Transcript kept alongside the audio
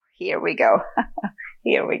Here we go.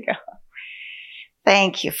 Here we go.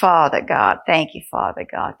 Thank you, Father God. Thank you, Father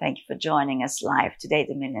God. Thank you for joining us live today,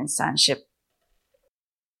 Dominion Sonship.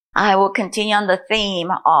 I will continue on the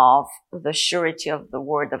theme of the surety of the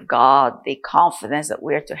Word of God, the confidence that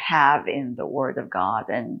we're to have in the Word of God.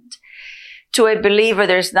 And to a believer,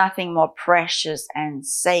 there's nothing more precious and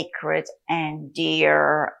sacred and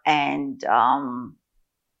dear and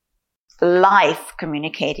life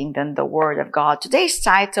communicating than the Word of God. Today's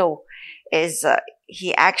title is,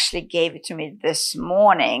 he actually gave it to me this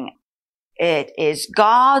morning. It is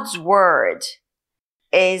God's Word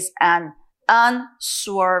is an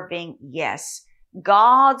unswerving yes.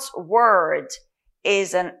 God's Word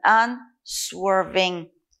is an unswerving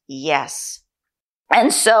yes.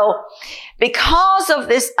 And so, because of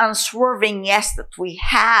this unswerving yes that we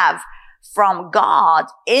have from God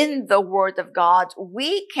in the Word of God,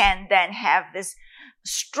 we can then have this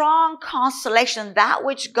strong consolation. That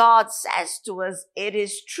which God says to us, it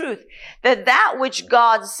is truth. That which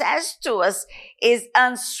God says to us is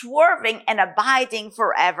unswerving and abiding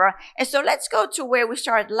forever. And so let's go to where we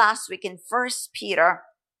started last week in 1 Peter.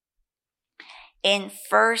 In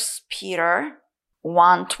 1 Peter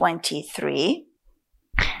 1:23.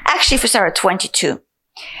 Actually, if we start at 22.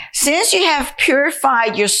 Since you have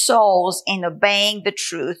purified your souls in obeying the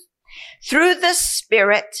truth through the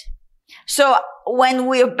Spirit. So when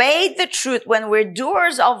we obey the truth, when we're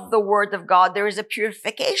doers of the Word of God, there is a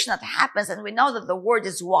purification that happens. And we know that the Word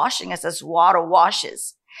is washing us as water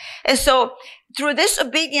washes. And so through this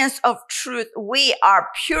obedience of truth, we are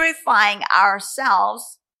purifying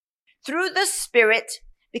ourselves through the Spirit.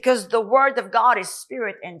 Because the Word of God is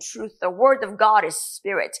spirit and truth. The Word of God is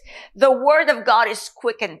spirit. The Word of God is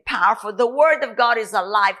quick and powerful. The Word of God is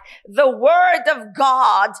alive. The Word of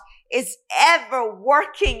God is ever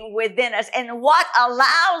working within us. And what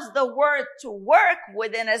allows the Word to work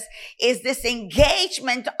within us is this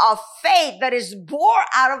engagement of faith that is born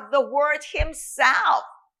out of the Word Himself.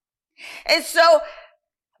 And so,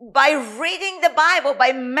 by reading the Bible,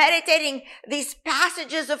 by meditating these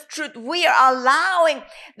passages of truth, we are allowing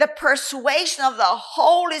the persuasion of the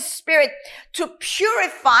Holy Spirit to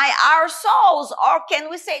purify our souls, or can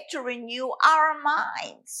we say to renew our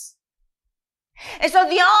minds? And so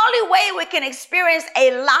the only way we can experience a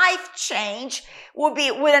life change will be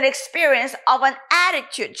with an experience of an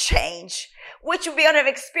attitude change, which will be an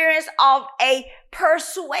experience of a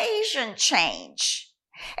persuasion change.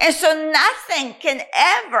 And so nothing can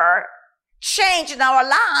ever change in our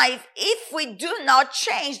life if we do not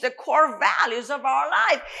change the core values of our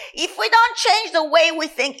life. If we don't change the way we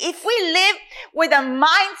think, if we live with a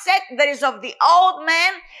mindset that is of the old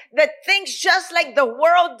man, that thinks just like the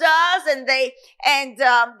world does, and they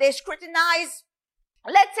scrutinize,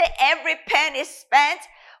 let's say, every penny spent,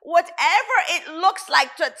 whatever it looks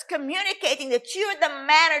like, to it's communicating that you're the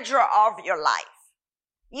manager of your life.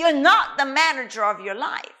 You're not the manager of your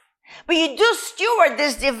life, but you do steward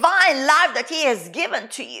this divine life that He has given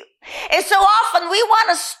to you. And so often we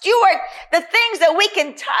want to steward the things that we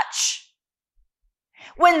can touch,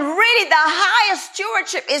 when really the highest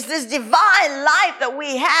stewardship is this divine life that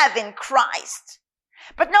we have in Christ.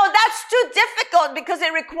 But no, that's too difficult because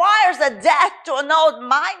it requires a death to an old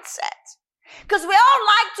mindset. Because we all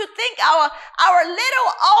like to think our little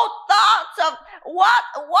old thoughts of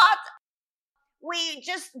what we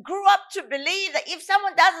just grew up to believe, that if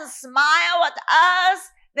someone doesn't smile at us,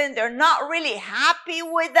 then they're not really happy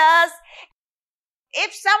with us.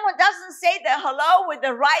 If someone doesn't say the hello with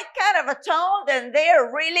the right kind of a tone, then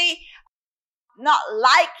they're really not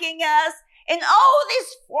liking us. And all these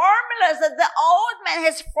formulas that the old man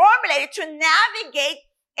has formulated to navigate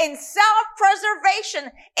in self-preservation,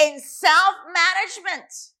 in self-management.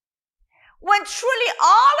 When truly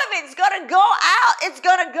all of it's going to go out, it's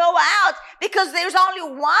going to go out because there's only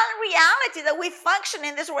one reality that we function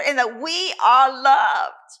in this world, and that we are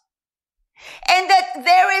loved. And that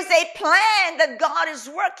there is a plan that God is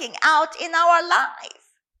working out in our life.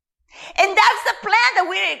 And that's the plan that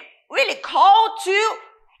we're really called to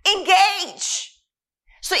engage.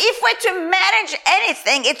 So if we're to manage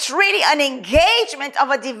anything, it's really an engagement of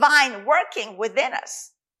a divine working within us.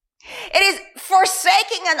 It is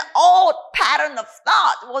forsaking an old pattern of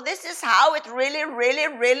thought. Well, this is how it really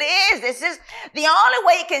is. This is the only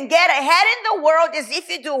way you can get ahead in the world, is if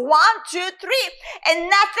you do 1, 2, 3 and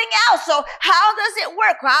nothing else. So how does it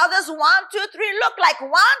work? How does 1, 2, 3 look like?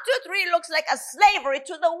 1, 2, 3 looks like a slavery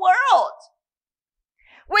to the world,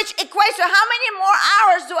 which equates to how many more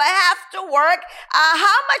hours do I have to work?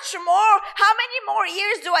 How many more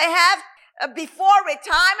years do I have before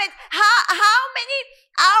retirement? How many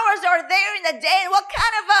hours are there in a day? And what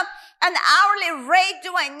kind of an hourly rate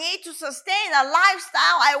do I need to sustain a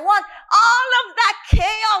lifestyle I want? All of that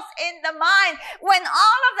chaos in the mind, when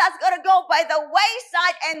all of that's going to go by the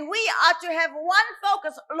wayside, and we are to have one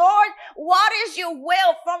focus. Lord, what is your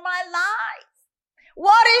will for my life?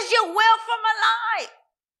 What is your will for my life?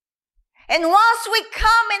 And once we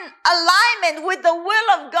come in alignment with the will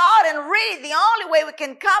of God, and really the only way we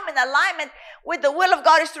can come in alignment with the will of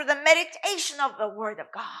God is through the meditation of the Word of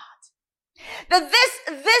God. That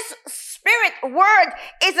this Spirit word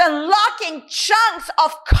is unlocking chunks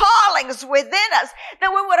of callings within us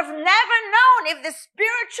that we would have never known if the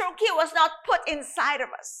spiritual key was not put inside of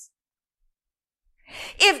us.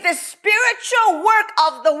 If the spiritual work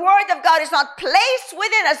of the Word of God is not placed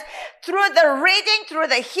within us through the reading, through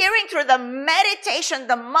the hearing, through the meditation,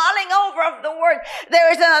 the mulling over of the Word, there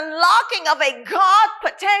is an unlocking of a God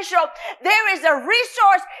potential. There is a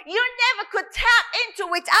resource you never could tap into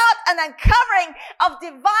without an uncovering of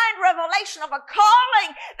divine revelation of a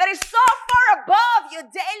calling that is so far above your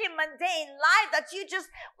daily mundane life that you just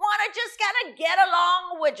want to just kind of get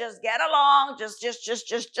along with,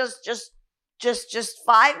 just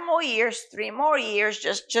 5 more years, 3 more years,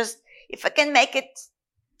 just if I can make it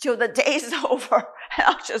till the day's over,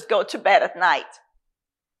 I'll just go to bed at night.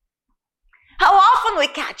 How often we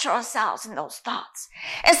catch ourselves in those thoughts.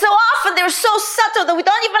 And so often they're so subtle that we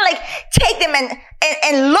don't even take them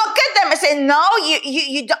and look at them and say, no,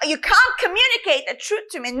 you can't communicate the truth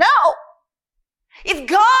to me. No. If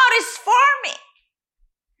God is for me,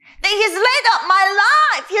 that He's laid up my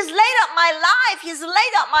life. He's laid up my life. He's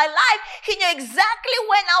laid up my life. He knew exactly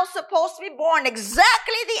when I was supposed to be born,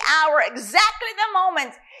 exactly the hour, exactly the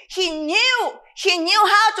moment. He knew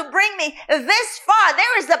how to bring me this far.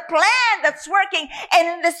 There is a plan that's working. And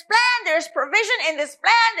in this plan, there is provision. In this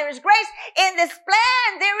plan, there is grace. In this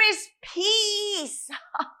plan, there is peace.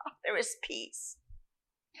 There is peace.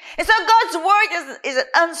 And so God's word is an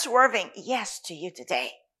unswerving yes to you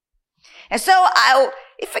today. And so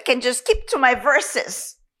if I can just keep to my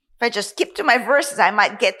verses, I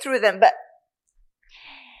might get through them. But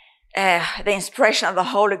the inspiration of the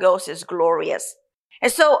Holy Ghost is glorious.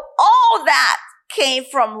 And so all that came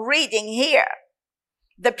from reading here,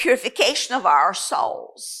 the purification of our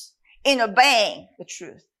souls in obeying the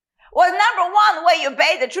truth. Well, number one way you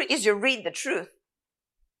obey the truth is you read the truth.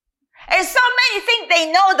 And so many think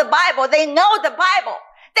they know the Bible. They know the Bible.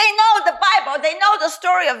 They know the Bible. They know the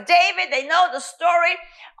story of David. They know the story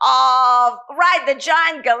of, the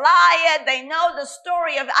giant Goliath. They know the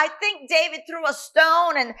story of, I think David threw a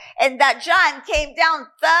stone and that giant came down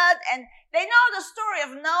thud. And they know the story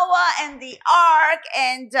of Noah and the ark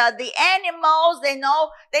and the animals. They know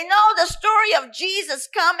the story of Jesus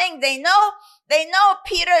coming. They know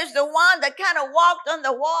Peter is the one that kind of walked on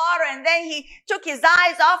the water, and then he took his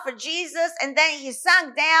eyes off of Jesus, and then he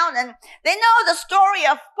sank down. And they know the story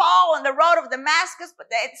of Paul on the road of Damascus, but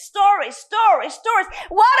it's stories.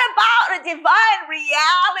 What about a divine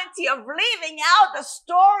reality of living out the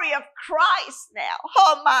story of Christ now?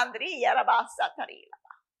 Oh, mandria rabasatari.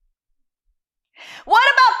 What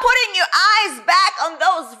about putting your eyes back on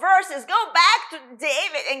those verses? Go back to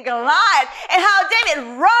David and Goliath and how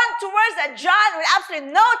David ran towards that giant with absolutely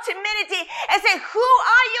no timidity and said, who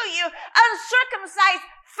are you, you uncircumcised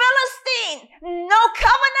Philistine? No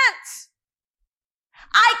covenant.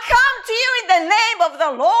 I come to you in the name of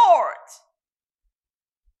the Lord.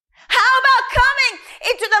 How about coming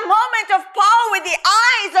into the moment of Paul with the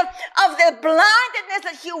eyes of the blindness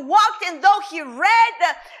that he walked in, though he read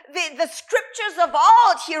the scriptures of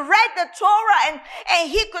old, he read the Torah and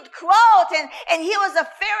he could quote, and he was a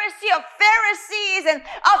Pharisee of Pharisees and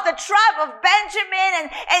of the tribe of Benjamin,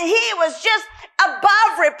 and he was just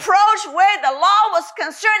above reproach where the law was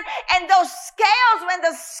concerned. And those scales, when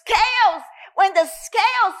the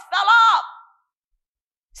scales fell off,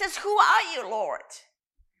 says, who are you, Lord?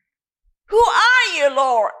 Who are you,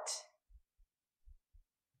 Lord?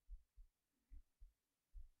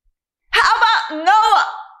 How about Noah,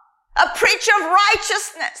 a preacher of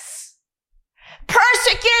righteousness,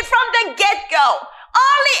 persecuted from the get-go?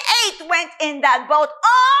 Only 8 went in that boat.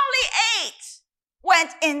 Only 8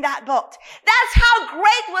 went in that boat. That's how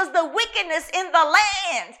great was the wickedness in the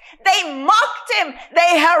land. They mocked him.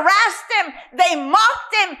 They harassed him. They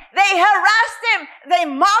mocked him. They harassed him. They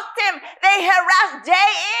mocked him. They harassed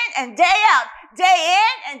day in and day out. Day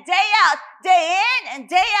in and day out. Day in and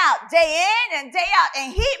day out. Day in and day out.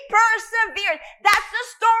 And he persevered. That's the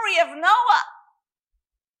story of Noah.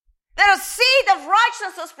 That a seed of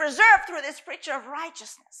righteousness was preserved through this preacher of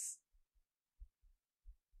righteousness.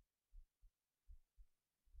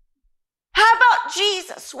 How about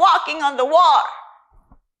Jesus walking on the water?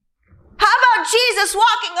 How about Jesus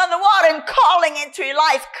walking on the water and calling into your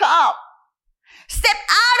life, come? Step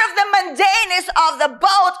out of the mundaneness of the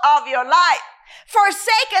boat of your life.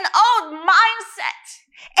 Forsake an old mindset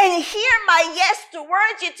and hear my yes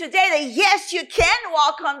towards you today, that yes, you can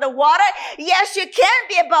walk on the water. Yes, you can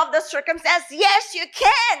be above the circumstance. Yes, you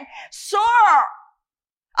can soar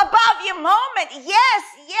above your moment.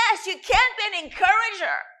 Yes, you can be an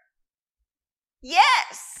encourager.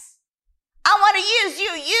 Yes, I want to use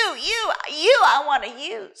you, I want to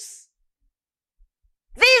use.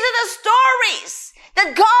 These are the stories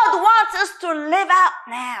that God wants us to live out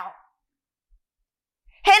now.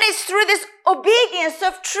 And it's through this obedience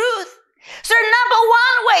of truth. So number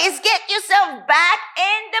one way is get yourself back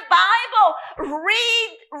in the Bible.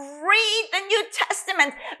 Read the New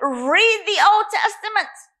Testament. Read the Old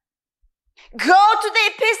Testament. Go to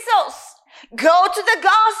the epistles. Go to the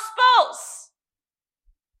Gospels.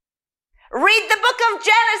 Read the book of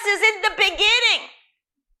Genesis in the beginning.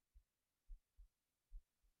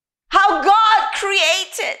 How God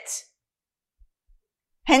created.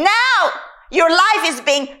 And now your life is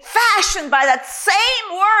being fashioned by that same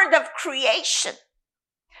word of creation,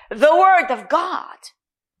 the word of God.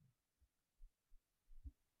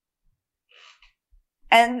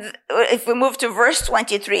 And if we move to verse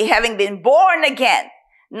 23, having been born again,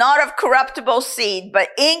 not of corruptible seed, but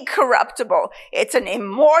incorruptible. It's an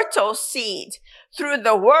immortal seed through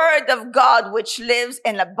the word of God, which lives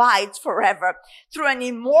and abides forever. Through an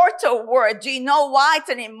immortal word. Do you know why it's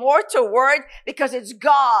an immortal word? Because it's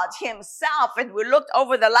God himself. And we looked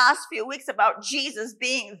over the last few weeks about Jesus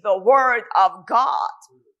being the word of God.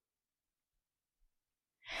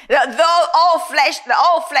 Though all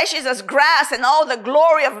flesh is as grass, and all the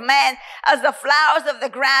glory of man as the flowers of the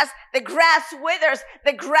grass withers,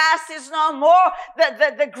 the grass is no more,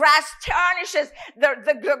 the grass tarnishes,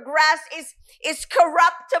 the grass is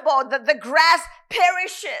corruptible, the grass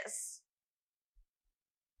perishes.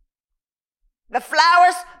 The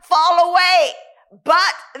flowers fall away,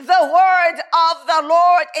 but the word of the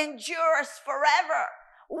Lord endures forever.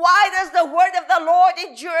 Why does the word of the Lord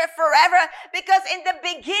endure forever? Because in the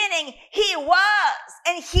beginning, he was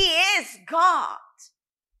and he is God.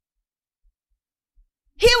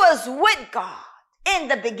 He was with God in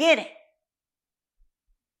the beginning.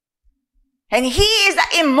 And he is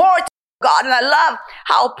the immortal God. And I love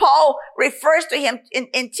how Paul refers to him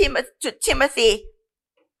in Timothy.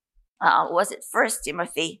 Was it 1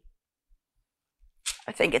 Timothy?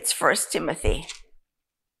 I think it's 1 Timothy.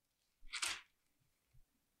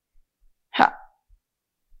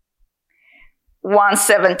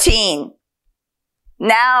 1:17.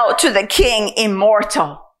 Now to the King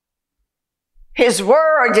immortal. His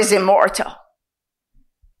word is immortal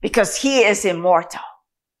because he is immortal.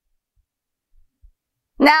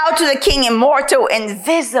 Now to the King immortal,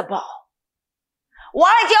 invisible.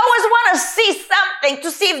 Why do you always want to see something to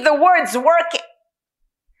see if the word's working?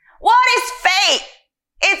 What is faith?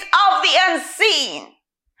 It's of the unseen,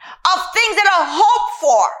 of things that are hoped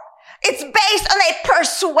for. It's based on a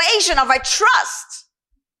persuasion of a trust.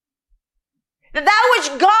 That which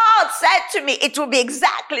God said to me, it will be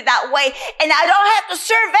exactly that way. And I don't have to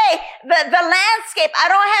survey the landscape. I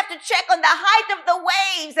don't have to check on the height of the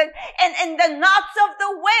waves and the knots of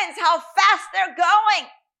the winds, how fast they're going,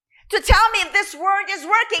 to tell me if this word is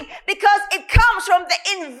working, because it comes from the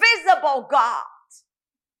invisible God.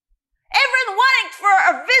 Everyone wanting for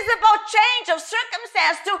a visible change of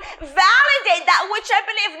circumstance to validate that which I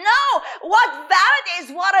believe. No, what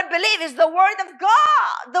validates what I believe is the word of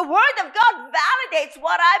God. The word of God validates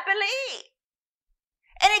what I believe.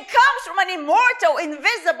 And it comes from an immortal,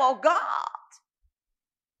 invisible God,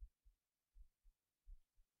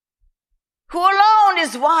 who alone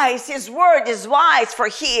is wise. His word is wise, for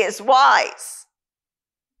he is wise.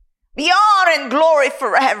 Beyond in glory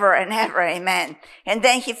forever and ever. Amen. And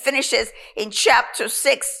then he finishes in chapter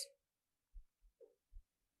 6.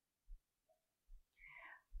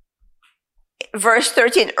 Verse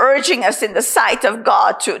 13, urging us in the sight of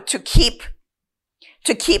God to keep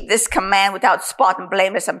this command without spot and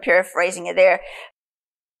blameless. I'm paraphrasing it there.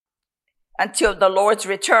 Until the Lord's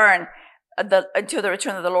return, until the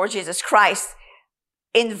return of the Lord Jesus Christ.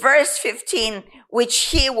 In verse 15,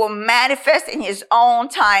 which he will manifest in his own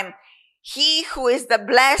time. He who is the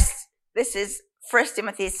blessed, this is 1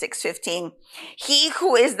 Timothy 6:15. He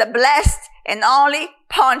who is the blessed and only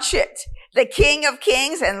Pontiff, the King of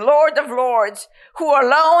kings and Lord of lords, who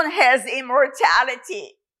alone has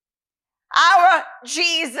immortality. Our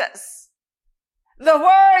Jesus, the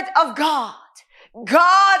word of God,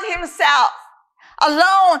 God himself,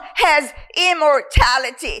 alone has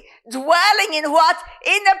immortality, dwelling in what?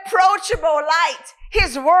 Inapproachable light.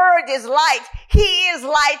 His word is light. He is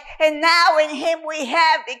light. And now in him we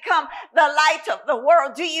have become the light of the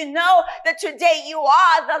world. Do you know that today you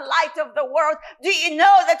are the light of the world? Do you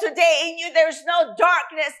know that today in you there's no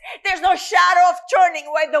darkness? There's no shadow of turning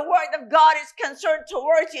where the word of God is concerned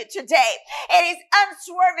towards you today. It is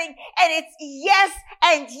unswerving, and it's yes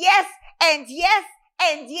and yes and yes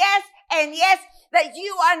and yes and yes, that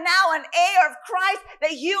you are now an heir of Christ,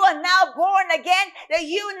 that you are now born again, that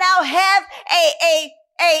you now have a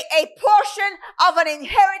portion of an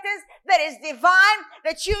inheritance that is divine,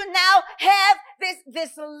 that you now have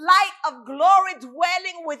this light of glory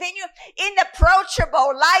dwelling within you,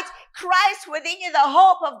 inapproachable light, Christ within you, the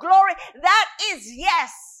hope of glory. That is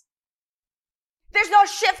yes. There's no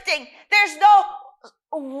shifting. There's no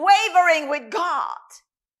wavering with God.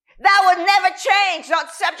 That would never change,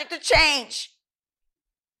 not subject to change.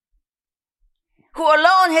 Who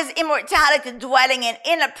alone has immortality, dwelling in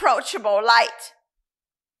inapproachable light,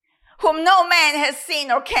 whom no man has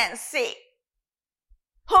seen or can see.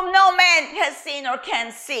 Whom no man has seen or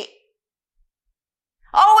can see.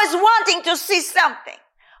 Always wanting to see something.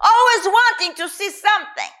 Always wanting to see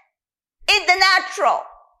something in the natural.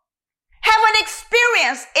 Have an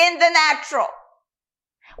experience in the natural.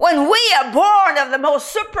 When we are born of the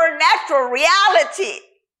most supernatural reality,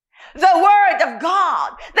 the word of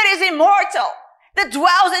God that is immortal, that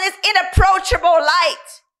dwells in its inapproachable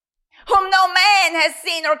light, whom no man has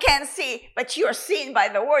seen or can see, but you are seen by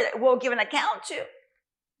the word that we'll give an account to.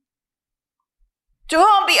 To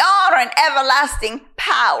whom be honor and everlasting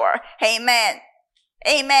power. Amen.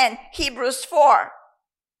 Amen. Hebrews 4.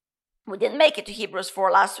 We didn't make it to Hebrews 4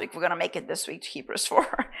 last week. We're going to make it this week to Hebrews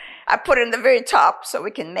 4. I put it in the very top so we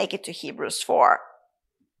can make it to Hebrews 4.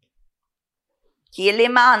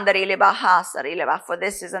 For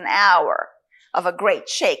this is an hour of a great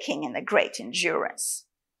shaking and a great endurance.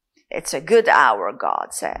 It's a good hour,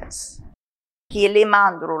 God says. Hebrews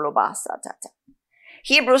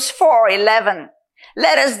 4:11.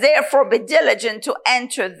 Let us therefore be diligent to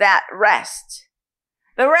enter that rest.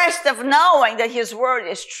 The rest of knowing that his word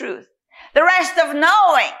is truth. The rest of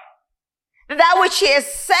knowing that which he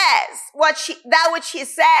says, that which he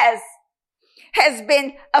says has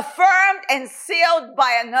been affirmed and sealed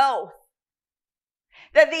by an oath.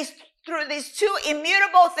 That through these two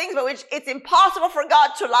immutable things by which it's impossible for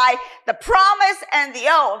God to lie, the promise and the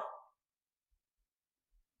oath,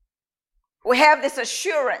 we have this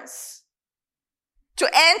assurance to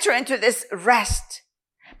enter into this rest.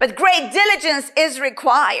 But great diligence is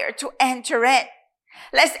required to enter in,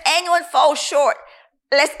 lest anyone fall short,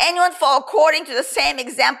 lest anyone fall according to the same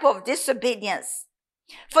example of disobedience.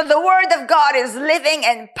 For the word of God is living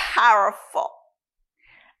and powerful.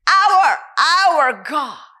 Our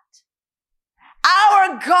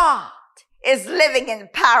God is living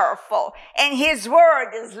and powerful, and his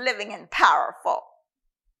word is living and powerful.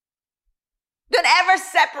 Don't ever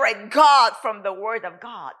separate God from the word of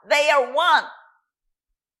God. They are one.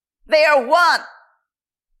 They are one.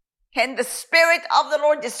 And the Spirit of the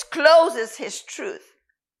Lord discloses his truth.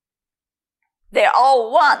 They're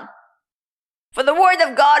all one. For the word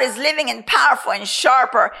of God is living and powerful and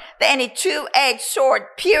sharper than any two-edged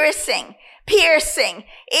sword, piercing.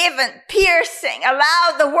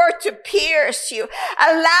 Allow the word to pierce you.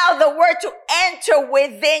 Allow the word to enter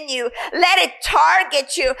within you. Let it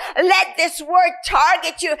target you. Let this word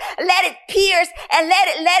target you. Let it pierce, and let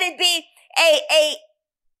it be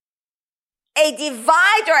a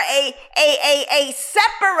divider, a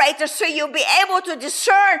separator, so you'll be able to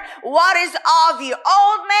discern what is of your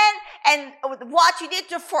old man and what you need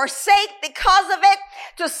to forsake because of it,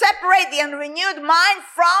 to separate the unrenewed mind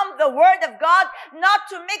from the word of God, not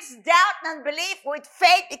to mix doubt and unbelief with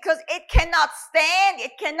faith, because it cannot stand.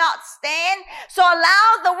 So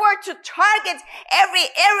allow the word to target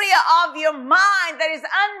every area of your mind that is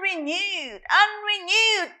unrenewed,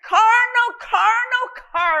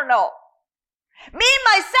 carnal. Me,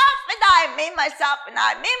 myself, and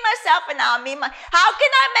I. How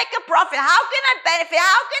can I make a profit? How can I benefit?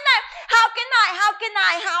 How can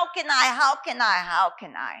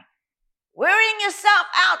I? Wearing yourself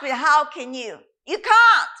out with how can you? You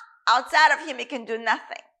can't. Outside of him, you can do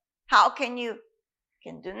nothing. How can you?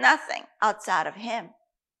 You can do nothing outside of him.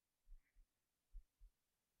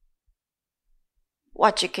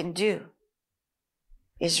 What you can do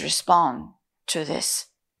is respond to this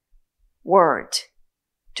word,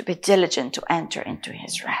 to be diligent to enter into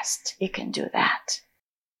his rest. You can do that.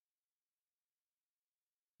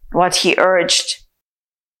 What he urged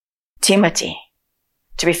Timothy,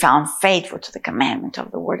 to be found faithful to the commandment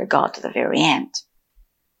of the word of God to the very end.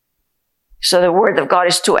 So the word of God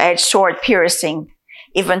is two-edged sword, piercing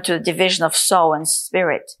even to the division of soul and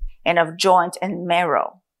spirit and of joint and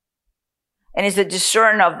marrow, and is a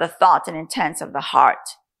discerner of the thoughts and intents of the heart.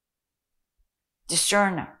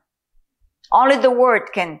 Discerner. Only the word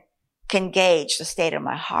can gauge the state of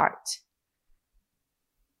my heart.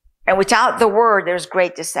 And without the word, there's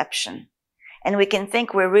great deception. And we can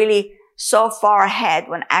think we're really so far ahead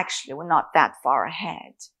when actually we're not that far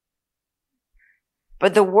ahead.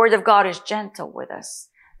 But the word of God is gentle with us.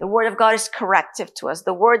 The word of God is corrective to us.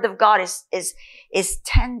 The word of God is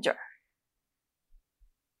tender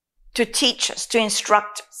to teach us, to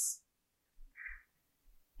instruct us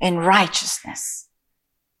in righteousness,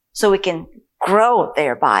 so we can grow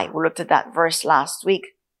thereby. We looked at that verse last week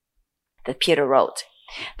that Peter wrote.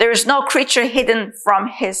 There is no creature hidden from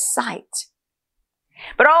his sight,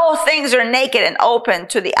 but all things are naked and open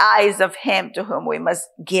to the eyes of him to whom we must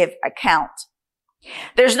give account.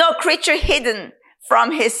 There's no creature hidden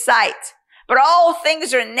from his sight, but all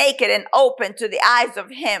things are naked and open to the eyes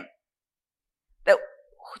of him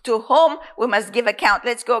to whom we must give account.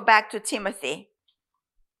 Let's go back to Timothy.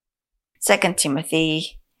 2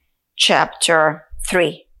 Timothy chapter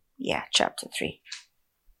 3. Yeah, chapter 3.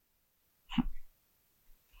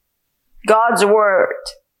 God's word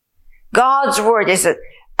is an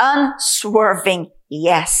unswerving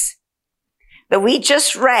yes. That we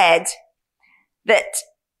just read that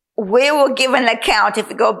we will give an account. If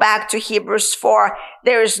we go back to Hebrews 4,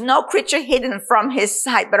 there is no creature hidden from his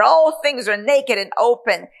sight, but all things are naked and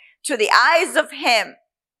open to the eyes of him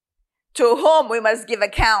to whom we must give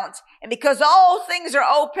account. And because all things are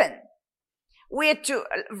open, we're to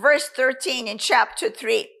verse 13 in chapter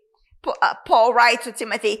 3. Paul writes to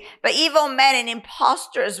Timothy, but evil men and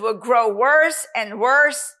impostors will grow worse and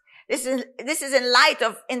worse. This is in light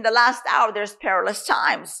of, in the last hour, there's perilous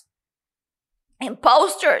times.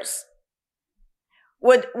 Impostors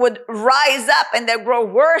would rise up and they grow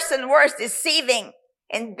worse and worse, deceiving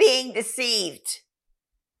and being deceived.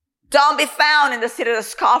 Don't be found in the city of the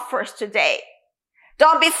scoffers today.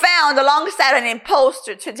 Don't be found alongside an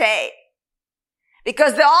impostor today.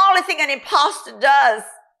 Because the only thing an impostor does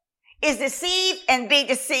is deceive and be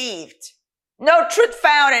deceived. No truth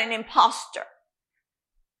found in an impostor.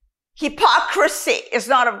 Hypocrisy is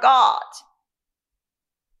not of God.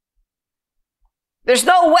 There's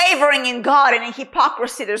no wavering in God, and in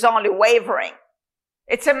hypocrisy there's only wavering.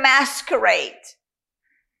 It's a masquerade.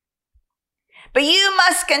 But you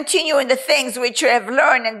must continue in the things which you have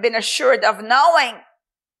learned and been assured of, knowing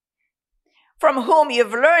from whom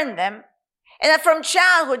you've learned them, and that from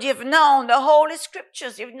childhood you've known the Holy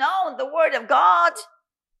Scriptures, you've known the Word of God,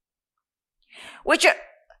 which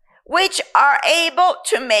are able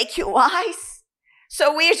to make you wise.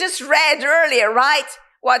 So we just read earlier, right,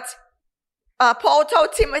 what Paul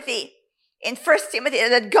told Timothy in 1 Timothy,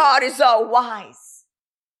 that God is all wise.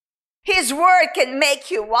 His Word can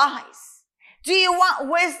make you wise. Do you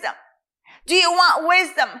want wisdom? Do you want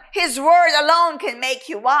wisdom? His word alone can make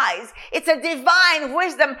you wise. It's a divine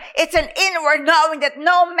wisdom. It's an inward knowing that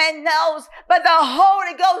no man knows, but the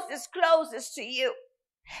Holy Ghost is closest to you.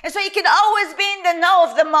 And so you can always be in the know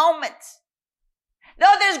of the moment.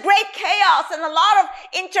 Though there's great chaos and a lot of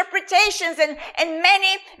interpretations and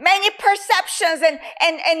many perceptions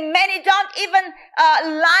and many don't even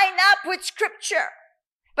line up with Scripture.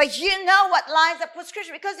 But you know what lines up with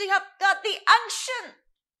Scripture because you have got the unction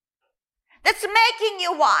that's making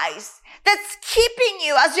you wise, that's keeping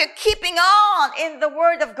you as you're keeping on in the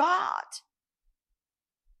Word of God.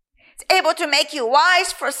 It's able to make you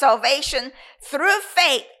wise for salvation through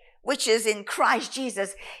faith, which is in Christ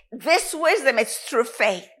Jesus. This wisdom is through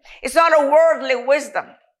faith. It's not a worldly wisdom.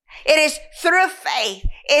 It is through faith.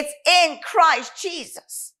 It's in Christ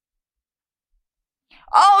Jesus.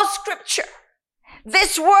 All Scripture,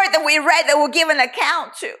 this word that we read that we'll give an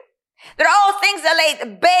account to, that all things are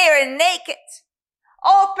laid bare and naked,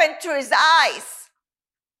 open to his eyes.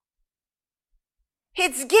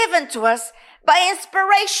 It's given to us by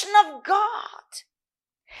inspiration of God.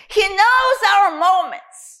 He knows our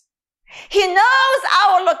moments. He knows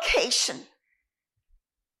our location.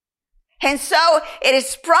 And so it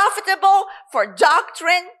is profitable for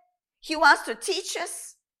doctrine. He wants to teach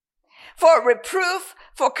us, for reproof,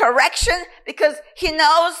 for correction, because he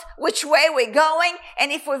knows which way we're going.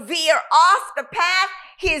 And if we veer off the path,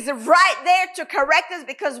 he is right there to correct us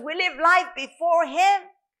because we live life before him.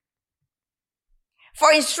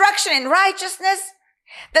 For instruction in righteousness,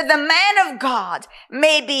 that the man of God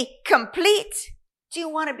may be complete. Do you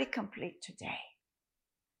want to be complete today?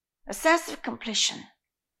 A sense of completion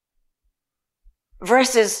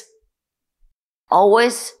versus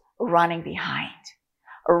always running behind,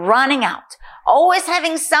 running out, always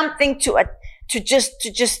having something to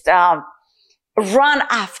just run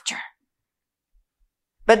after.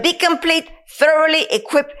 But be complete, thoroughly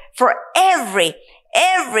equipped for every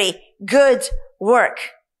good work.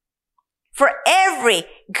 For every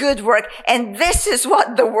good work. And this is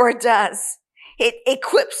what the word does. It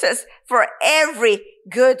equips us for every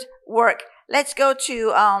good work. Let's go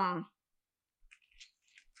to,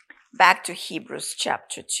 back to Hebrews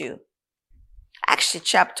chapter 2. Actually,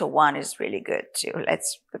 chapter 1 is really good too.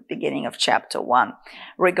 Let's the beginning of chapter 1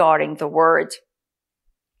 regarding the word.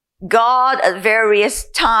 God at various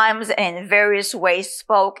times and in various ways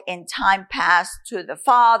spoke in time past to the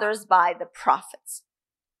fathers by the prophets.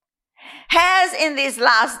 Has in these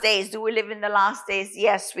last days, do we live in the last days?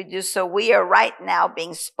 Yes, we do. So we are right now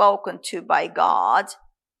being spoken to by God,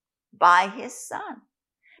 by his Son.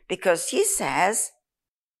 Because he says,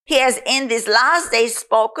 he has in these last days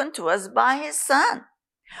spoken to us by his Son,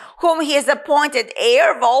 whom he has appointed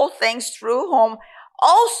heir of all things, through whom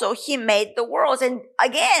also he made the worlds. And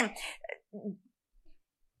again,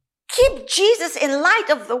 keep Jesus in light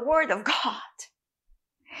of the word of God.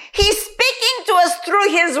 He's speaking to us through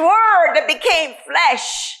his word that became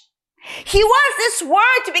flesh. He wants this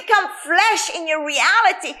word to become flesh in your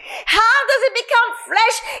reality. How does it become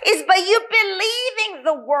flesh? Is by you believing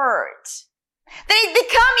the word. That it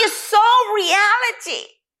become your soul reality.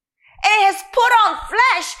 And it has put on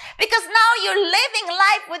flesh because now you're living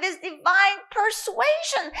life with this divine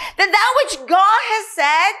persuasion that which God has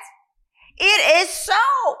said, it is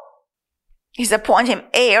so. He's appointed him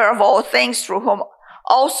heir of all things, through whom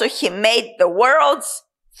also he made the worlds.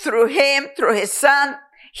 Through him, through his Son,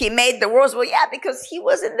 he made the worlds. Well, yeah, because he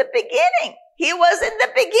was in the beginning. He was in the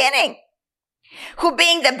beginning. Who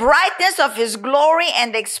being the brightness of his glory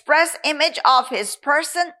and the express image of his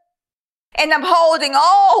person, and upholding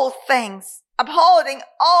all things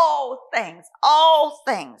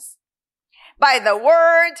by the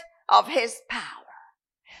word of his power.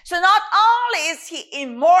 So not only is he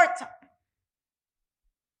immortal,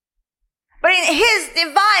 but in his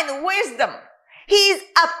divine wisdom, he's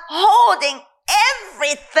upholding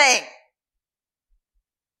everything.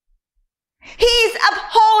 He's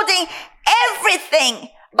upholding everything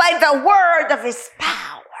by the word of his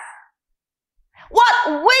power.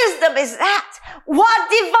 What wisdom is that? What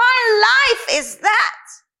divine life is that?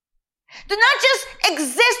 To not just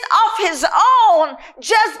exist of his own,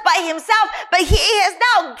 just by himself, but he has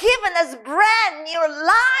now given us brand new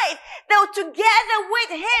life. Though together with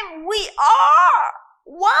him we are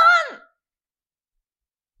one.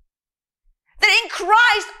 That in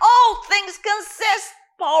Christ all things consist,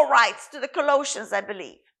 Paul writes to the Colossians, I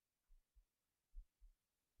believe.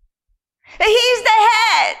 That he's the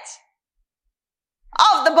head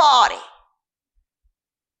of the body,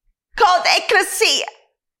 called the ecclesia,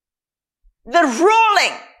 the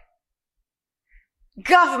ruling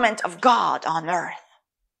government of God on earth.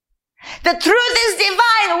 That through this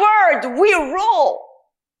divine word we rule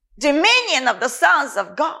dominion of the sons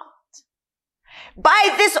of God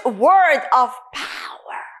by this word of power.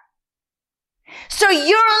 So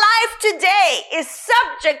your life today is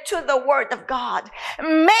subject to the word of God.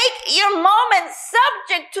 Make your moment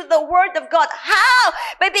subject to the word of God. How?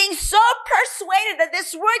 By being so persuaded that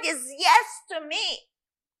this word is yes to me.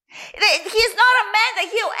 He's not a man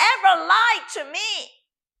that he'll ever lie to me.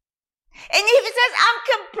 And if he says I'm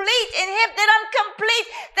complete in him, that I'm complete,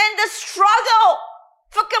 then the struggle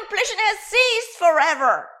for completion has ceased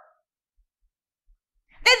forever.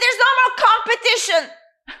 Then there's no more competition.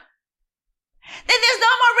 Then there's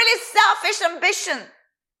no more really selfish ambition.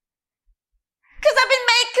 Because I've been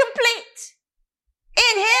made complete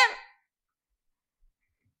in him.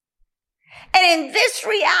 And in this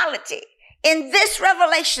reality, in this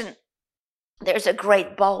revelation, there's a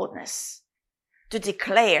great boldness to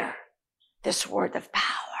declare this word of power.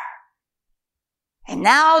 And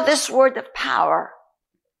now this word of power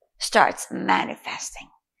starts manifesting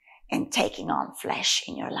and taking on flesh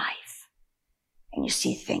in your life. And you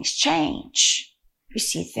see things change. You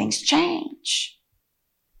see things change.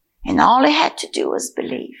 And all he had to do was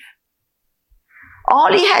believe.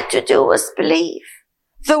 All he had to do was believe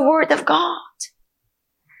the word of God,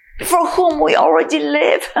 for whom we already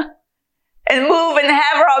live and move and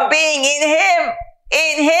have our being in him,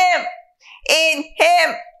 in him, in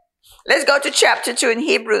him. Let's go to chapter 2 in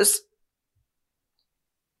Hebrews.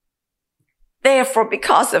 Therefore,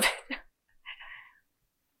 because of it,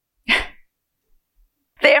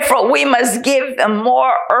 therefore, we must give the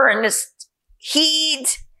more earnest heed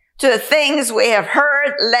to the things we have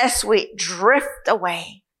heard, lest we drift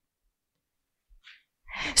away.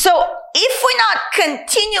 So, if we're not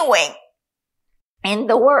continuing in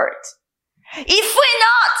the word. If we're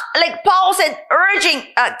not, like Paul said,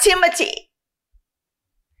 urging Timothy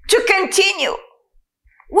to continue,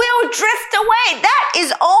 we'll drift away. That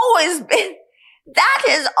has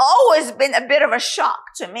always been a bit of a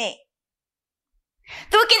shock to me.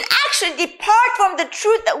 That we can actually depart from the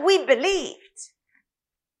truth that we believed.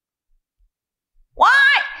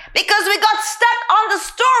 Why? Because we got stuck on the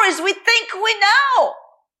stories we think we know.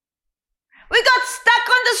 We got stuck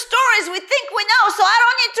on the stories we think we know. So I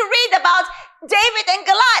don't need to read about David and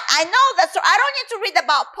Goliath. I know that story. I don't need to read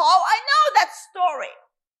about Paul. I know that story.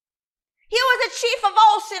 He was the chief of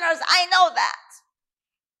all sinners. I know that.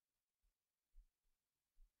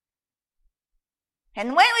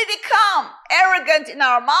 And when we become arrogant in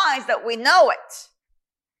our minds that we know it,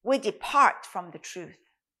 we depart from the truth.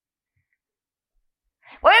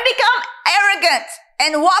 When we become arrogant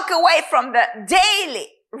and walk away from the daily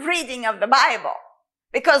reading of the Bible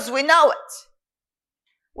because we know it,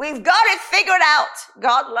 we've got it figured out.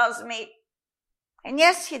 God loves me. And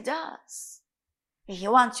yes, He does. He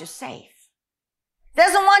wants you safe. He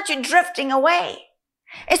doesn't want you drifting away.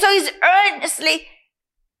 And so He's earnestly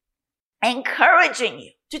encouraging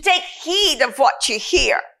you to take heed of what you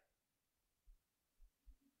hear,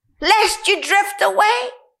 lest you drift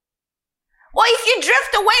away. Well, if you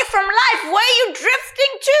drift away from life, where are you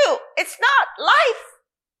drifting to? It's not life.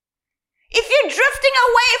 If you're drifting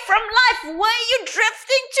away from life, where are you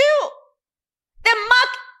drifting to? The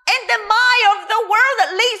muck and the mire of the world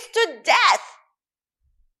that leads to death.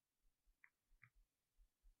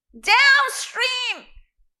 Downstream.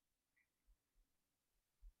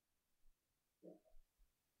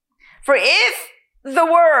 For if the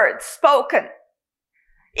word spoken,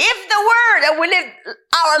 if the word that we lived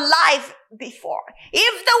our life before,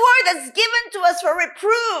 if the word that's given to us for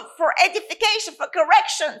reproof, for edification, for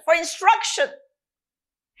correction, for instruction,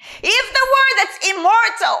 if the word that's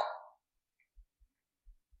immortal,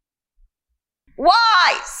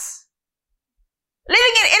 wise,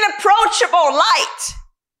 living in inapproachable light,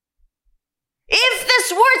 if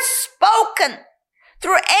this word spoken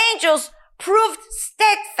through angels proved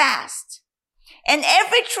steadfast, and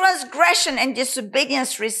every transgression and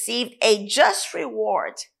disobedience received a just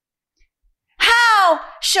reward, how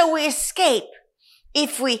shall we escape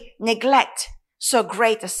if we neglect so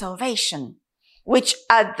great a salvation, which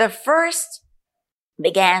at the first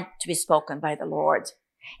began to be spoken by the Lord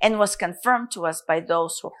and was confirmed to us by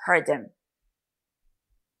those who heard Him?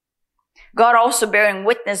 God also bearing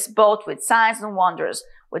witness both with signs and wonders,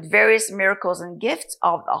 with various miracles and gifts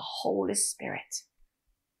of the Holy Spirit,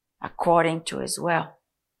 according to His will.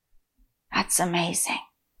 That's amazing.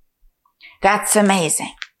 That's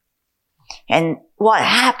amazing. And what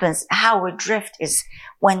happens, how we drift, is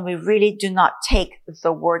when we really do not take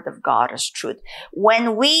the word of God as truth.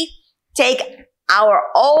 When we take our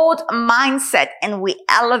old mindset and we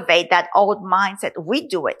elevate that old mindset, we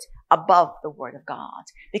do it above the word of God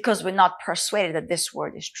because we're not persuaded that this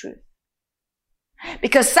word is truth.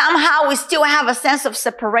 Because somehow we still have a sense of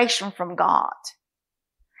separation from God.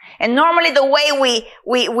 And normally the way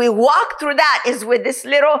we walk through that is with this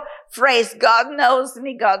little phrase, God knows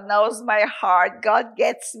me, God knows my heart, God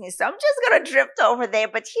gets me. So I'm just going to drift over there,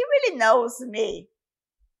 but He really knows me.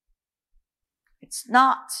 It's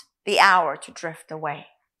not the hour to drift away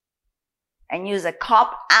and use a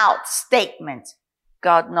cop-out statement.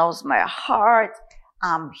 God knows my heart.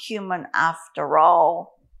 I'm human after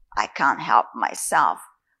all. I can't help myself,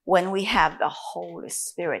 when we have the Holy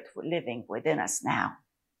Spirit living within us now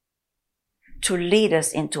to lead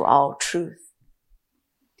us into all truth.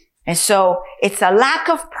 And so it's a lack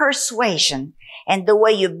of persuasion. And the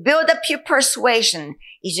way you build up your persuasion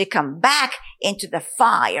is you come back into the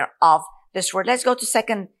fire of this word. Let's go to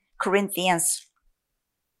 2 Corinthians.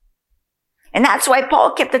 And that's why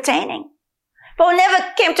Paul kept attaining. Paul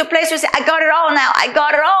never came to a place where he said, I got it all now. I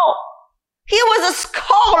got it all. He was a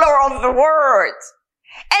scholar of the word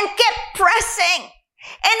and kept pressing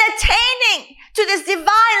and attaining to this divine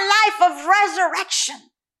life of resurrection,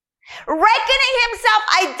 reckoning himself,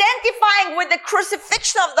 identifying with the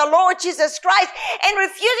crucifixion of the Lord Jesus Christ and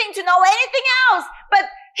refusing to know anything else but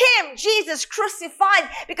Him, Jesus crucified,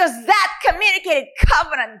 because that communicated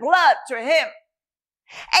covenant blood to him.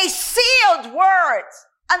 A sealed word,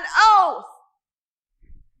 an oath.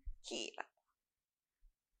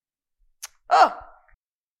 Oh.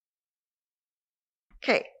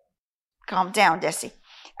 Okay. Calm down, Deci.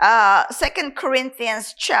 2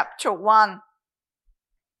 Corinthians chapter 1,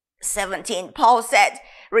 17. Paul said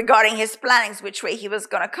regarding his plannings, which way he was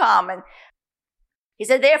going to come. And he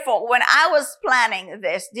said, therefore, when I was planning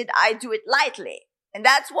this, did I do it lightly? And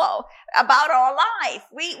that's what about our life.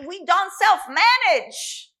 We don't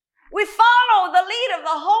self-manage. We follow the lead of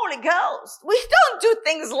the Holy Ghost. We don't do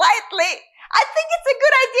things lightly. I think it's a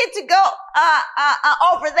good idea to go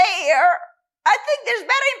over there. I think there's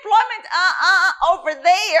better employment over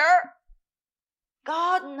there.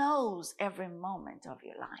 God knows every moment of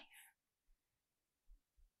your life.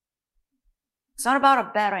 It's not about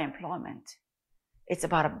a better employment. It's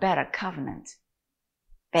about a better covenant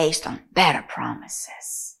based on better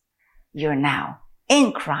promises. You're now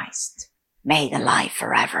in Christ, made alive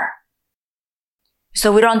forever.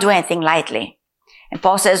 So we don't do anything lightly. And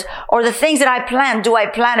Paul says, or the things that I plan, do I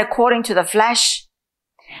plan according to the flesh?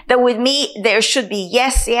 That with me there should be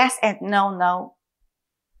yes, yes, and no, no.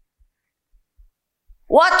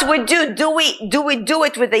 What do we do? Do we do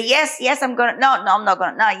it with a yes, yes, I'm not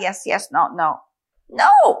gonna, no, yes, yes, no, no.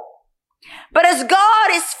 No. But as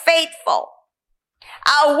God is faithful,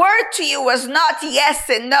 our word to you was not yes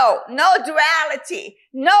and no. No duality.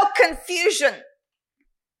 No confusion.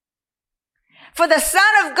 For the Son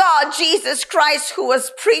of God, Jesus Christ, who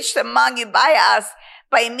was preached among you by us,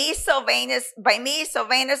 by me, Silvanus,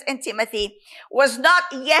 and Timothy, was not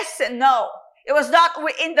yes and no. It was not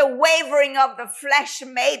in the wavering of the flesh,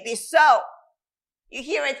 maybe so. You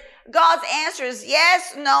hear it? God's answer is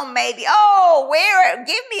yes, no, maybe. Oh,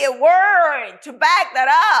 give me a word to back that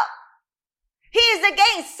up. He is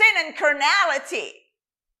against sin and carnality.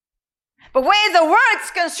 But where the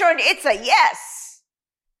word's concerned, it's a yes.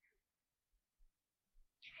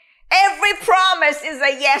 Every promise is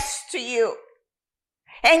a yes to you.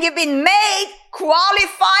 And you've been made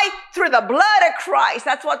qualified through the blood of Christ.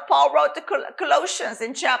 That's what Paul wrote to Colossians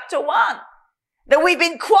in chapter 1. That we've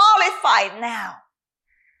been qualified now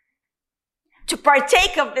to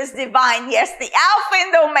partake of this divine yes, the Alpha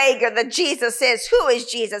and the Omega that Jesus is. Who is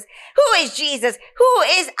Jesus? Who is Jesus? Who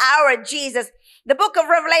is our Jesus? The book of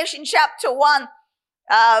Revelation chapter 1,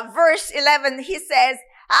 verse 11, he says,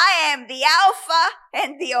 I am the Alpha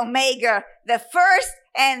and the Omega, the first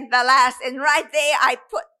and the last. And right there I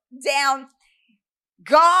put down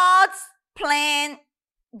God's plan.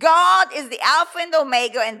 God is the Alpha and the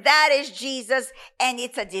Omega, and that is Jesus, and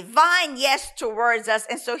it's a divine yes towards us.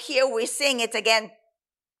 And so here we sing it again.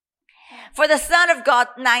 For the Son of God,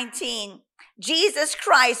 19, Jesus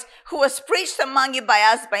Christ, who was preached among you by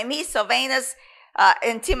us, by me, Silvanus,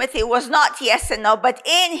 and Timothy, was not yes and no, but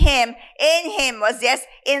in him was yes.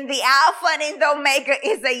 In the Alpha and in the Omega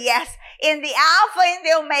is a yes. In the Alpha and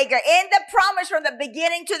the Omega, in the promise from the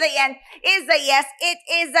beginning to the end is a yes. It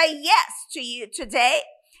is a yes to you today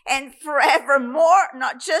and forevermore,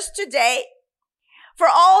 not just today. For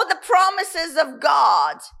all the promises of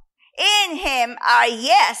God in him are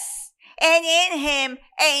yes, and in him,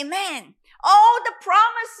 amen. All the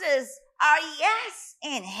promises are yes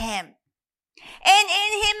in him. And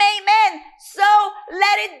in him, amen. So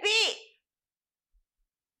let it be.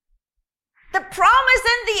 The promise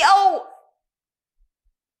and the oath.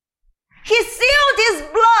 He sealed his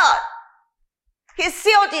blood. He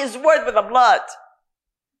sealed his word with the blood.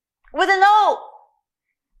 With an oath.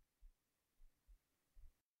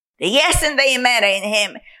 The yes and the amen are in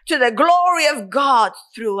him, to the glory of God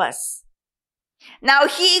through us. Now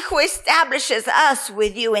he who establishes us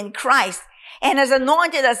with you in Christ and has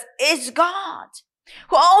anointed us is God,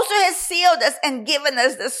 who also has sealed us and given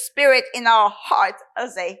us the Spirit in our heart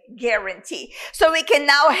as a guarantee. So we can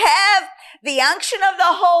now have the unction of the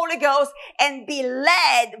Holy Ghost and be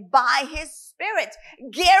led by his Spirit,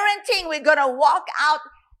 guaranteeing we're going to walk out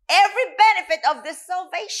every benefit of this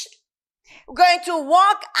salvation. We're going to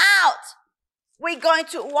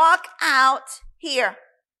walk out here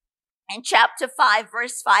in chapter 5,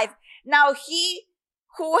 verse 5. Now he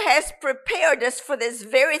who has prepared us for this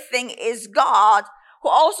very thing is God, who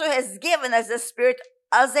also has given us the Spirit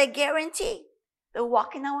as a guarantee. The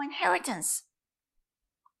walk in our inheritance.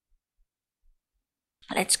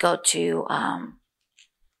 Let's go to,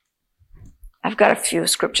 I've got a few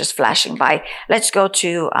scriptures flashing by. Let's go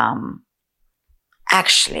to,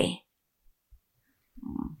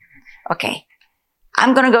 okay.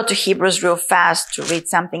 I'm going to go to Hebrews real fast to read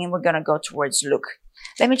something, and we're going to go towards Luke.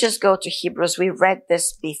 Let me just go to Hebrews. We read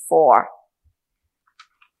this before.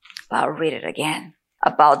 I'll read it again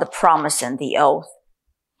about the promise and the oath.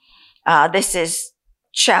 This is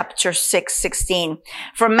chapter 6:16.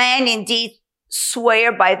 For man indeed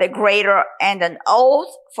swear by the greater, and an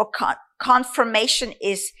oath for confirmation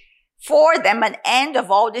is for them an end of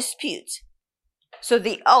all dispute. So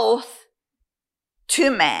the oath to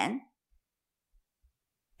man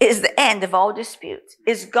is the end of all dispute.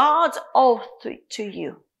 Is God's oath to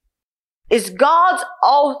you? Is God's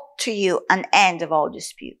oath to you an end of all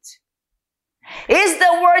dispute? Is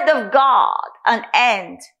the word of God an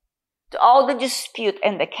end to all the dispute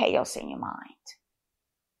and the chaos in your mind?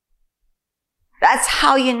 That's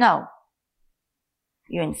how you know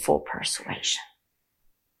you're in full persuasion.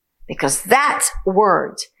 Because that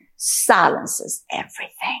word silences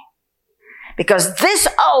everything. Because this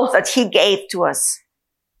oath that he gave to us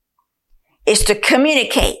is to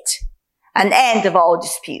communicate an end of all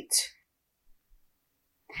dispute.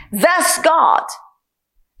 Thus God,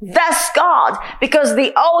 because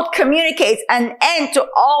the oath communicates an end to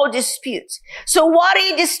all disputes. So what are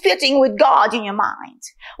you disputing with God in your mind?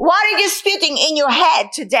 What are you disputing in your head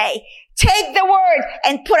today? Take the word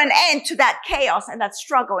and put an end to that chaos and that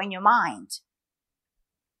struggle in your mind.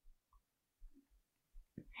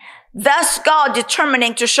 Thus God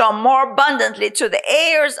determining to show more abundantly to the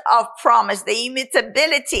heirs of promise the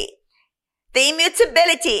immutability,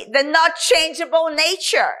 the not changeable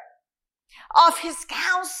nature of his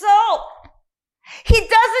counsel. He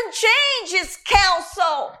doesn't change his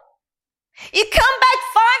counsel. You come back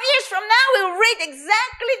 5 years from now, we'll read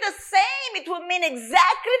exactly the same. It will mean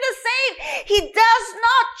exactly the same. He does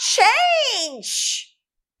not change.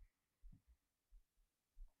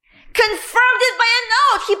 Confirmed it by a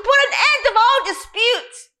note. He put an end of all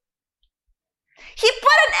dispute. He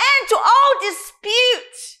put an end to all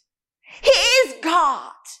dispute. He is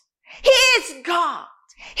God. He is God.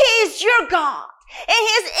 He is your God. And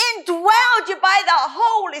he has indwelled you by the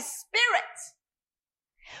Holy Spirit.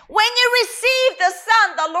 When you receive the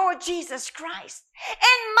Son, the Lord Jesus Christ,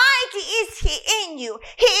 and mighty is he in you.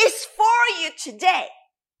 He is for you today.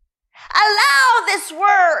 Allow this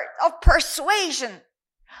word of persuasion,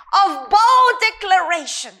 of bold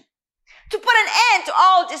declaration, to put an end to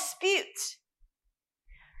all dispute,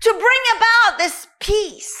 to bring about this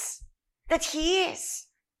peace that he is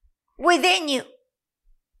within you.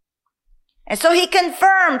 And so he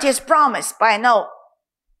confirmed his promise by an oath.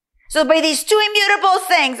 So by these two immutable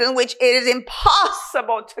things in which it is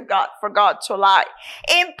impossible for God to lie.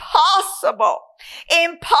 Impossible.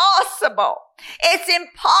 It's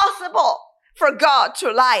impossible for God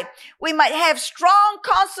to lie. We might have strong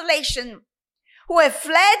consolation who have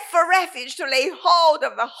fled for refuge to lay hold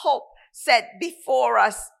of the hope set before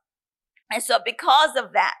us. And so because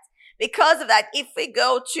of that, if we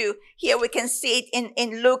go to here, we can see it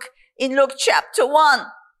in Luke chapter 1.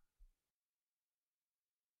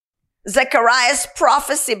 Zechariah's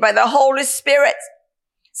prophecy by the Holy Spirit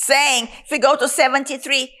saying, if we go to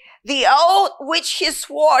 73, the oath which he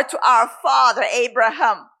swore to our father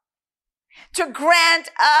Abraham to grant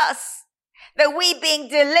us that we being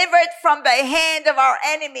delivered from the hand of our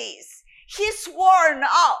enemies. He swore an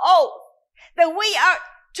oath that we are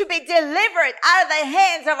to be delivered out of the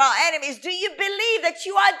hands of our enemies. Do you believe that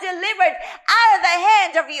you are delivered out of the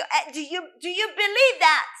hands of you? Do you believe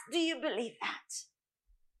that? Do you believe that?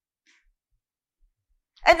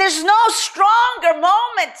 And there's no stronger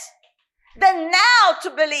moment than now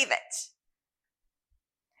to believe it.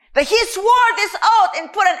 That he swore this oath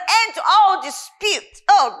and put an end to all dispute.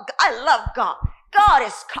 Oh, I love God. God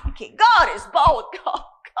is cocky. God is bold.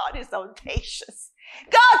 God is audacious.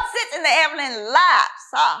 God sits in the heaven and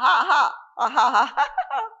laughs. Ha, ha, ha. Ha, ha, ha,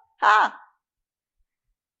 ha, ha.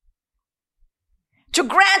 To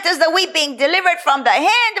grant us that we being delivered from the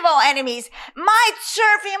hand of our enemies might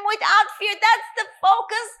serve him without fear. That's the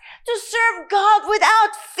focus, to serve God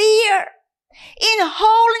without fear. In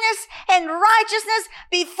holiness and righteousness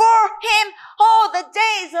before him all the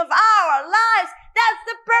days of our lives. That's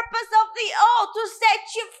the purpose of the oath, to set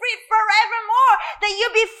you free forevermore. That you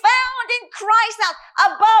be found in Christ now,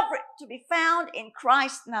 above, to be found in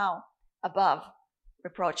Christ now, above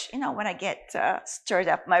reproach. You know, when I get stirred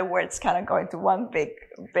up, my words kind of go into one big,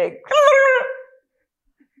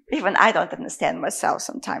 even I don't understand myself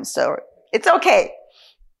sometimes, so it's okay.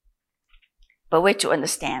 But we're to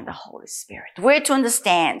understand the Holy Spirit. We're to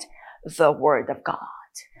understand the Word of God.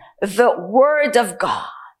 The Word of God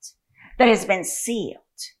that has been sealed.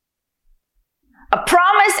 A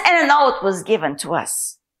promise and an oath was given to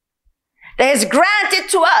us that has granted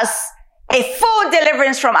to us a full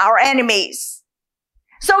deliverance from our enemies.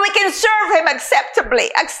 So we can serve him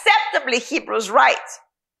acceptably. Acceptably, Hebrews write.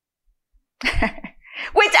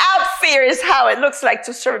 Without fear is how it looks like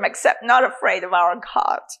to serve him, except not afraid of our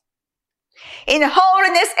God. In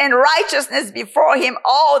holiness and righteousness before him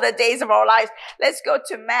all the days of our lives. Let's go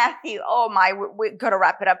to Matthew. Oh my, we're going to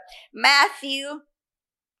wrap it up. Matthew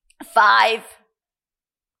 5.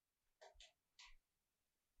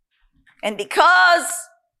 And because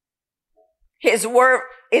his word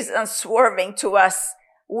is unswerving to us,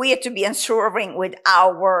 we are to be unswerving with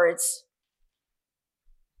our words.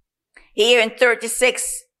 Here in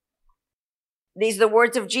 36, These are the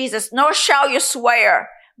words of Jesus. Nor shall you swear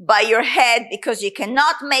by your head, because you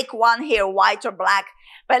cannot make one hair white or black.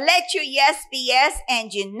 But let your yes be yes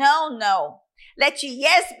and your no, no. Let your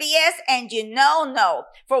yes be yes and your no, no.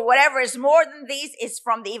 For whatever is more than these is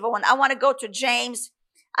from the evil one. I want to go to James.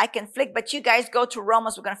 I can flick, but you guys go to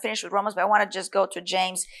Romans. We're going to finish with Romans, but I want to just go to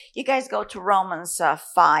James. You guys go to Romans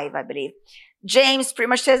 5, I believe. James pretty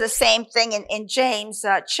much says the same thing in James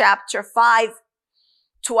chapter 5,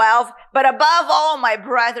 12. But above all, my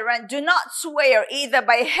brethren, do not swear either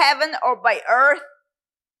by heaven or by earth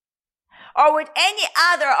or with any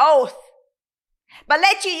other oath. But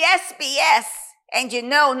let your yes be yes and your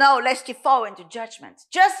no, no, lest you fall into judgment.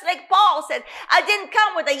 Just like Paul said, I didn't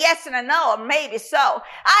come with a yes and a no, or maybe so.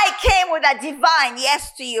 I came with a divine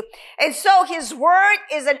yes to you. And so his word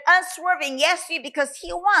is an unswerving yes to you, because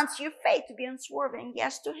he wants your faith to be unswerving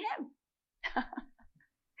yes to him.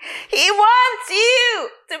 He wants you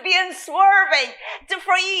to be unswerving,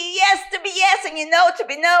 for you yes to be yes and you no to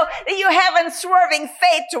be no, that you have unswerving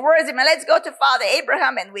faith towards him. And let's go to Father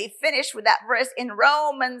Abraham, and we finish with that verse in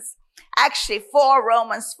Romans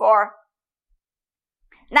 4,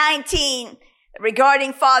 19,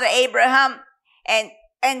 regarding Father Abraham. And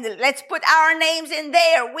let's put our names in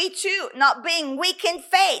there. We too, not being weak in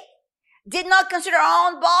faith, did not consider our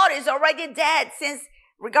own bodies already dead, since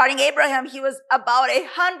regarding Abraham, he was about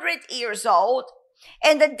 100 years old.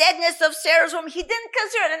 And the deadness of Sarah's womb, he didn't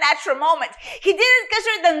consider the natural moment. He didn't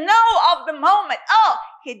consider the no of the moment. Oh,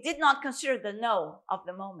 he did not consider the no of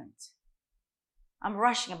the moment. I'm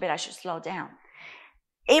rushing a bit. I should slow down.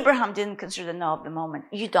 Abraham didn't consider the no of the moment.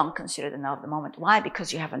 You don't consider the no of the moment. Why?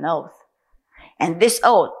 Because you have an oath. And this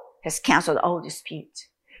oath has canceled all dispute.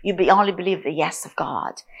 You only believe the yes of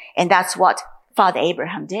God. And that's what Father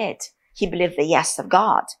Abraham did. He believed the yes of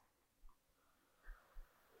God.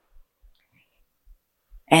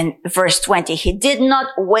 And verse 20, he did not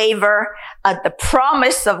waver at the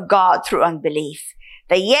promise of God through unbelief.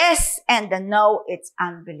 The yes and the no, it's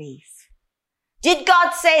unbelief. Did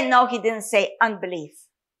God say no? He didn't say unbelief.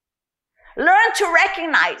 Learn to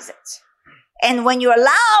recognize it. And when you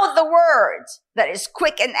allow the word that is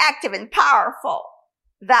quick and active and powerful,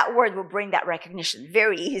 that word will bring that recognition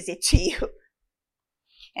very easy to you.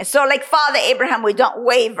 And so like Father Abraham, we don't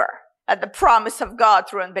waver at the promise of God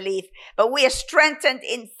through unbelief, but we are strengthened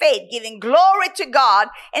in faith, giving glory to God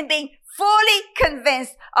and being fully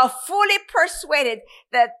convinced or fully persuaded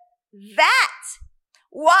that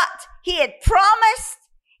what he had promised,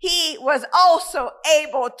 he was also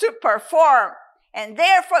able to perform. And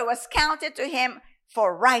therefore it was counted to him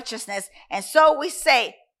for righteousness. And so we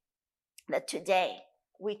say that today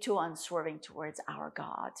we too are unswerving towards our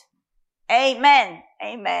God. Amen.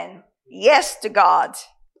 Amen. Yes to God.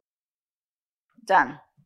 Done.